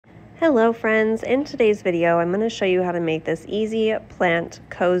Hello friends, in today's video I'm going to show you how to make this easy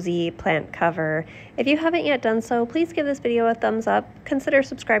cozy plant cover. If you haven't yet done so, please give this video a thumbs up, consider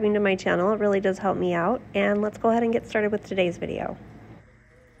subscribing to my channel, it really does help me out, and let's go ahead and get started with today's video.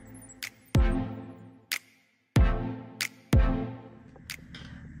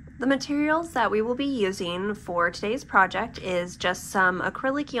 The materials that we will be using for today's project is just some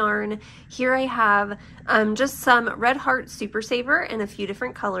acrylic yarn. Here I have just some Red Heart Super Saver in a few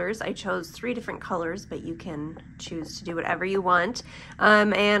different colors. I chose 3 different colors, but you can choose to do whatever you want.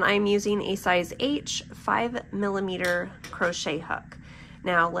 And I'm using a size H 5mm crochet hook.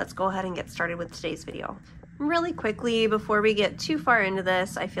 Now let's go ahead and get started with today's video. Really quickly, before we get too far into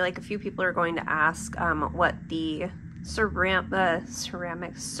this, I feel like a few people are going to ask what the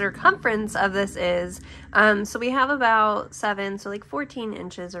ceramic circumference of this is. So we have about 7, so like 14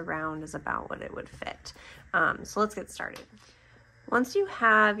 inches around is about what it would fit. So let's get started. Once you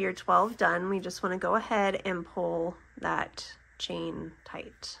have your 12 done, we just want to go ahead and pull that chain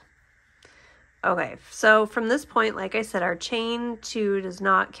tight. Okay, so from this point, like I said, our chain 2 does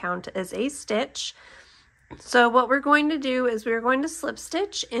not count as a stitch. So what we're going to do is we're going to slip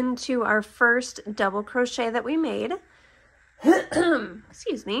stitch into our first double crochet that we made.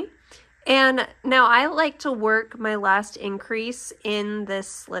 Excuse me. And now I like to work my last increase in this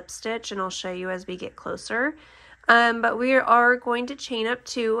slip stitch, and I'll show you as we get closer. But we are going to chain up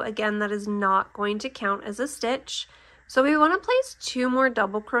 2. Again, that is not going to count as a stitch. So we want to place 2 more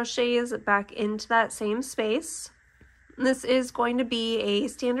double crochets back into that same space. This is going to be a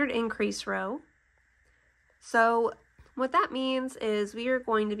standard increase row. So what that means is we are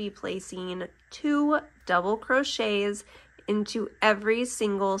going to be placing 2 double crochets into every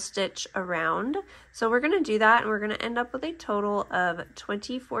single stitch around. So we're going to do that, and we're going to end up with a total of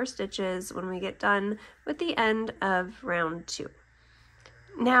 24 stitches when we get done with the end of round 2.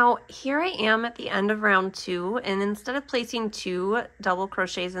 Now here I am at the end of round 2, and instead of placing 2 double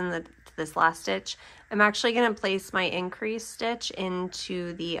crochets in this last stitch, I'm actually going to place my increase stitch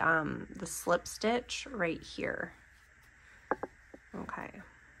into the slip stitch right here. Okay.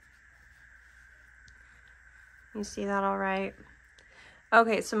 You see that all right?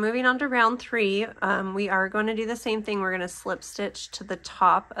 Okay, so moving on to round 3, we are going to do the same thing. We're going to slip stitch to the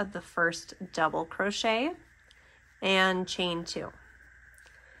top of the first double crochet and chain 2.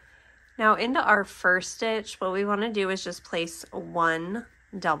 Now into our first stitch, what we want to do is just place 1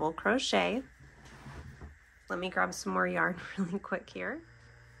 double crochet. Let me grab some more yarn really quick here.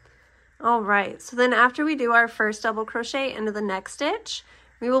 All right, so then after we do our first double crochet into the next stitch,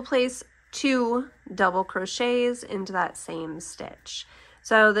 we will place 2 double crochets into that same stitch.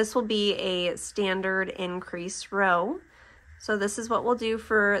 So this will be a standard increase row. So this is what we'll do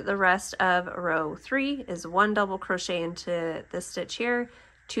for the rest of row 3 is 1 double crochet into this stitch here,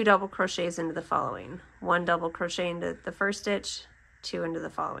 2 double crochets into the following, 1 double crochet into the first stitch, 2 into the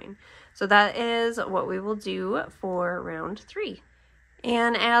following. So that is what we will do for round 3.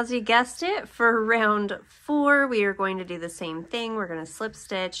 And as you guessed it, for round 4, we are going to do the same thing. We're going to slip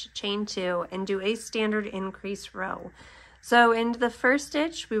stitch, chain 2, and do a standard increase row. So into the first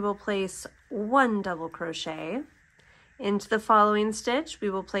stitch, we will place 1 double crochet. Into the following stitch, we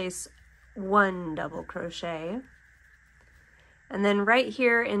will place 1 double crochet. And then right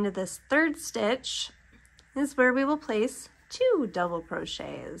here into this third stitch is where we will place 2 double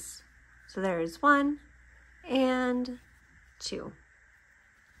crochets. So there is 1 and 2.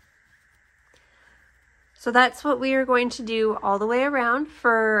 So that's what we are going to do all the way around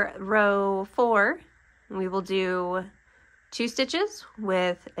for row 4. We will do 2 stitches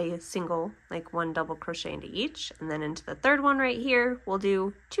with a single, like 1 double crochet into each, and then into the third one right here, we'll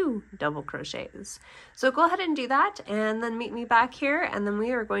do 2 double crochets. So go ahead and do that, and then meet me back here, and then we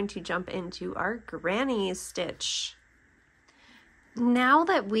are going to jump into our granny stitch. Now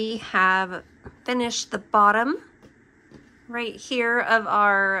that we have finished the bottom right here of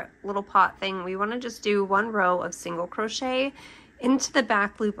our little pot thing, we want to just do 1 row of single crochet into the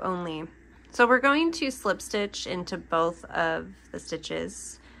back loop only. So we're going to slip stitch into both of the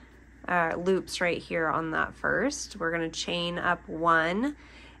stitches, loops right here on that first. We're going to chain up 1,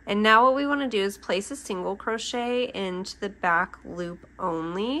 and now what we want to do is place a single crochet into the back loop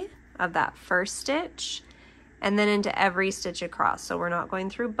only of that first stitch, and then into every stitch across. So we're not going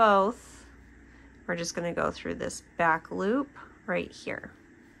through both. We're just going to go through this back loop right here.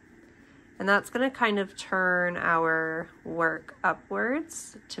 And that's going to kind of turn our work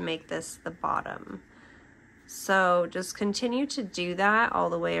upwards to make this the bottom. So just continue to do that all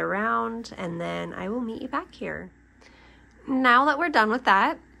the way around, and then I will meet you back here. Now that we're done with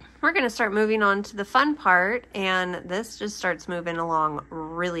that, we're going to start moving on to the fun part, and this just starts moving along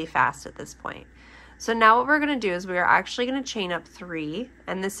really fast at this point. So now what we're going to do is we are actually going to chain up 3,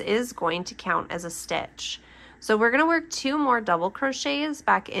 and this is going to count as a stitch. So we're going to work 2 more double crochets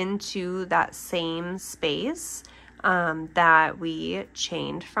back into that same space that we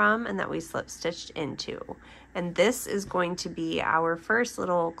chained from and that we slip stitched into. And this is going to be our first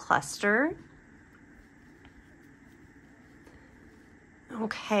little cluster.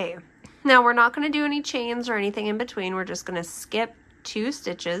 Okay, now we're not going to do any chains or anything in between. We're just going to skip 2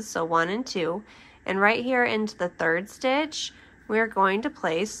 stitches, so 1 and 2. And right here into the 3rd stitch, we're going to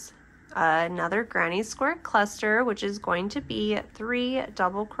place another granny square cluster, which is going to be 3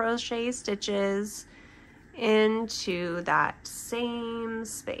 double crochet stitches into that same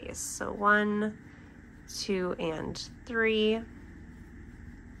space. So 1, 2, and 3.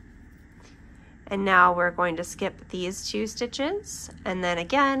 And now we're going to skip these 2 stitches, and then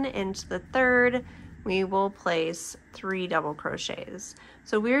again into the 3rd we will place 3 double crochets.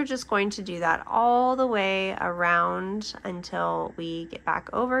 So we're just going to do that all the way around until we get back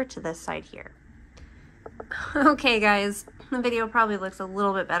over to this side here. Okay guys, the video probably looks a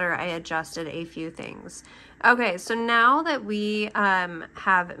little bit better. I adjusted a few things. Okay, so now that we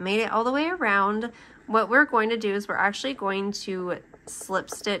have made it all the way around, what we're going to do is we're actually going to slip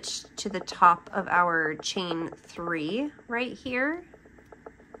stitch to the top of our chain 3 right here.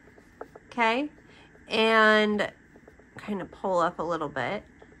 Okay, and kind of pull up a little bit.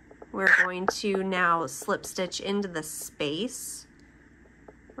 We're going to now slip stitch into the space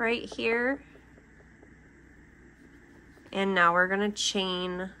right here. And now we're going to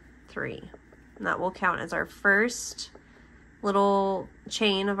chain 3. And that will count as our first little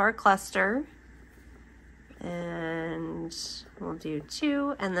chain of our cluster. And we'll do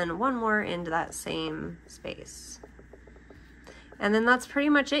 2 and then 1 more into that same space. And then that's pretty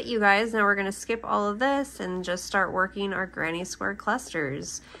much it, you guys. Now we're going to skip all of this and just start working our granny square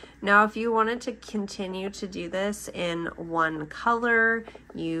clusters. Now if you wanted to continue to do this in one color,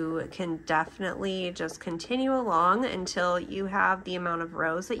 you can definitely just continue along until you have the amount of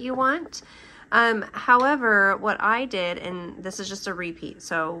rows that you want. However, what I did, and this is just a repeat,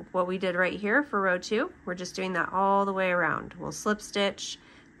 so what we did right here for row 2, we're just doing that all the way around. We'll slip stitch,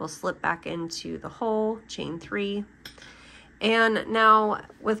 we'll slip back into the hole, chain 3. And now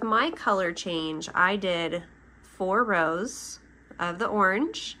with my color change, I did 4 rows of the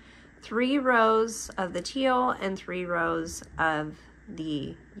orange, 3 rows of the teal, and 3 rows of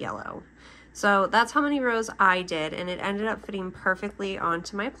the yellow. So that's how many rows I did, and it ended up fitting perfectly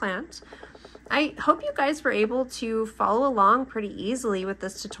onto my plant. I hope you guys were able to follow along pretty easily with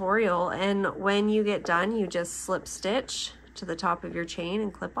this tutorial, and when you get done, you just slip stitch to the top of your chain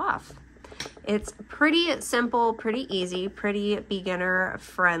and clip off. It's pretty simple, pretty easy, pretty beginner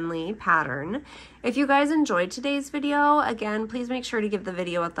friendly pattern. If you guys enjoyed today's video, again, please make sure to give the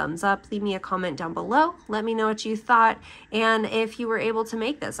video a thumbs up, leave me a comment down below, let me know what you thought, and if you were able to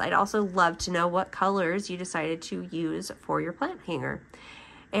make this. I'd also love to know what colors you decided to use for your plant hanger.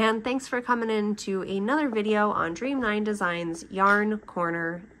 And thanks for coming in to another video on Dream9 Designs Yarn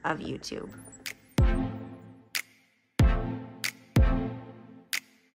Corner of YouTube.